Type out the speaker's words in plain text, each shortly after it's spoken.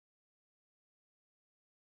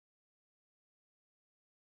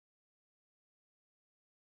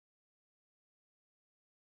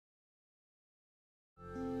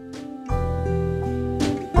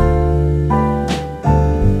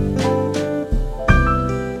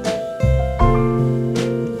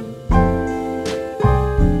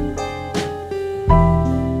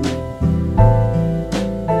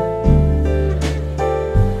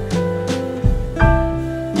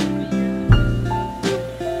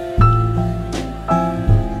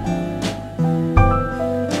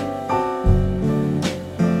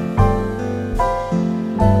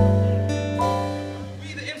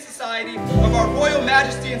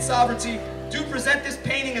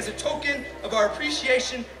our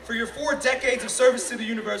appreciation for your 4 decades of service to the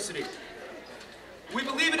university. We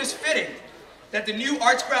believe it is fitting that the new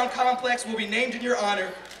Arts Ground complex will be named in your honor,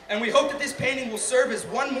 and we hope that this painting will serve as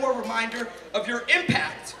one more reminder of your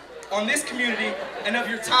impact on this community and of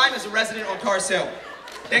your time as a resident on Cars Hill.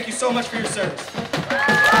 Thank you so much for your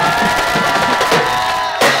service.